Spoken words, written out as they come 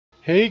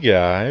Hey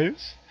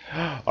guys,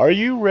 are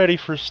you ready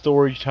for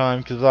story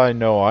time? Cause I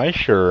know I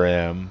sure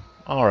am.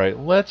 Alright,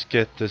 let's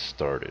get this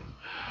started.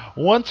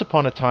 Once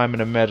upon a time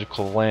in a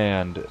magical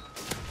land,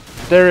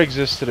 there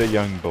existed a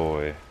young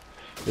boy.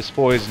 This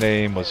boy's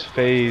name was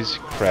FaZe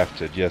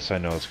Crafted. Yes, I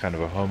know it's kind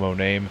of a homo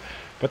name,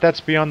 but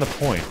that's beyond the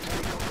point.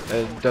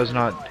 It does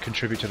not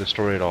contribute to the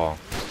story at all.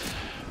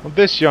 Well,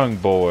 this young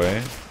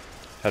boy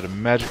had a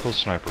magical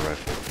sniper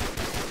rifle,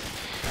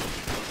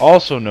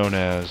 also known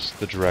as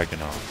the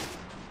Dragunov.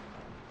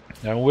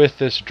 Now with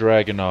this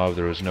Dragunov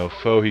there was no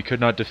foe he could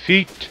not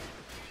defeat.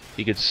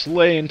 He could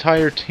slay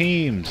entire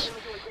teams.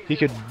 He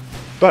could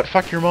butt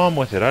fuck your mom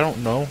with it, I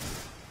don't know.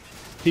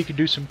 He could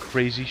do some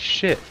crazy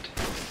shit.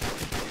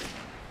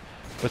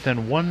 But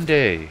then one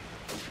day,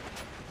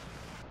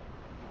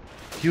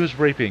 he was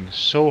raping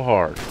so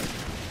hard,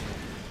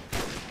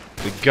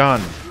 the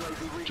gun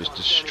just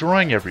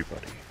destroying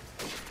everybody.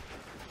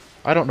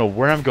 I don't know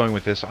where I'm going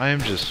with this, I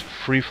am just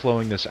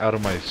free-flowing this out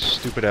of my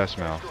stupid ass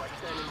mouth.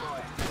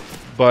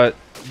 But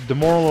the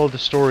moral of the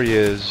story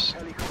is,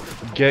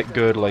 get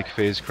good like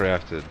FaZe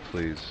Crafted,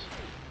 please.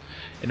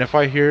 And if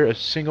I hear a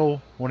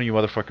single one of you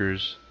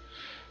motherfuckers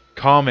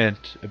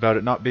comment about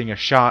it not being a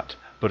shot,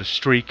 but a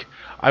streak,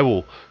 I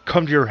will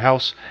come to your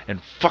house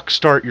and fuck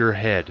start your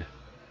head.